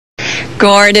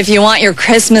Gord, if you want your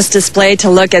Christmas display to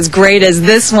look as great as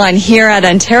this one here at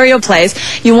Ontario Place,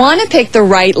 you want to pick the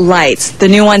right lights. The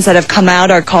new ones that have come out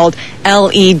are called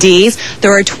LEDs.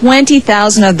 There are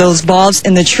 20,000 of those bulbs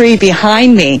in the tree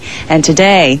behind me, and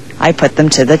today I put them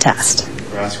to the test.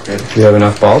 Do you have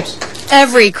enough bulbs?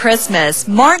 Every Christmas,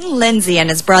 Martin Lindsay and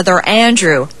his brother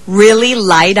Andrew really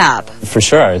light up. For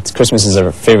sure. Christmas is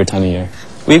our favorite time of year.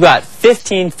 We've got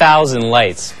 15,000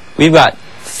 lights. We've got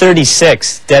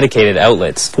 36 dedicated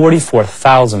outlets,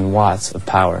 44,000 watts of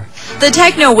power. The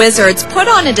Techno Wizards put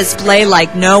on a display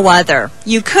like no other.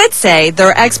 You could say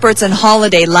they're experts in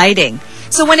holiday lighting.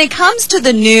 So when it comes to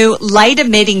the new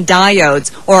light-emitting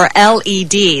diodes, or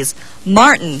LEDs,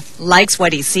 Martin likes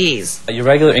what he sees. Your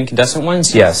regular incandescent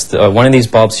ones, yes. One of these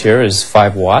bulbs here is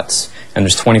 5 watts, and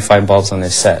there's 25 bulbs on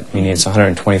this set, meaning it's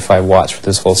 125 watts for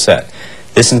this whole set.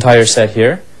 This entire set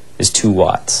here is 2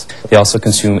 watts. They also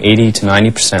consume 80 to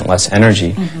 90% less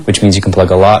energy, which means you can plug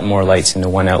a lot more lights into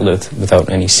one outlet without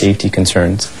any safety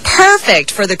concerns. Perfect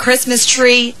for the Christmas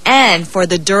tree and for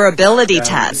the durability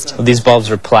test. Well, these bulbs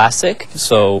are plastic,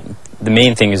 so the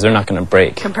main thing is they're not going to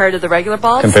break. Compared to the regular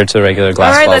bulbs? Compared to the regular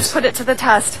glass bulbs. All right, let's put it to the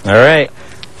test. All right.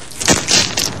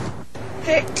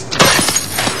 Okay.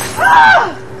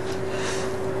 Ah!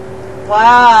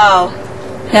 Wow.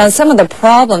 Now, some of the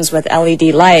problems with LED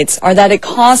lights are that it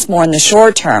costs more in the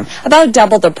short term, about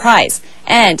double the price.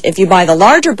 And if you buy the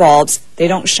larger bulbs, they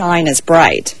don't shine as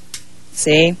bright.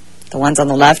 See? The ones on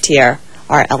the left here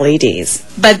are LEDs.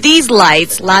 But these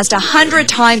lights last 100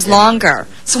 times longer.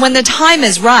 So when the time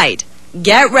is right,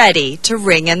 get ready to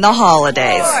ring in the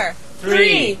holidays. 4,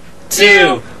 3,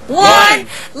 2, 1,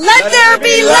 let there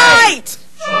be light!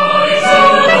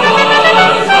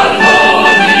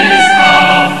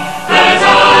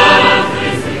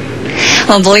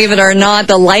 Well, believe it or not,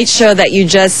 the light show that you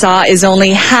just saw is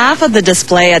only half of the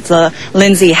display at the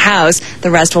Lindsay House.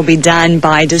 The rest will be done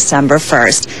by December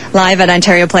 1st. Live at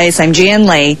Ontario Place, I'm Gian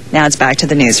Lee. Now it's back to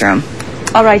the newsroom.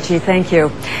 All right, G, thank you.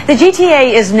 The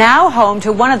GTA is now home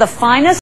to one of the finest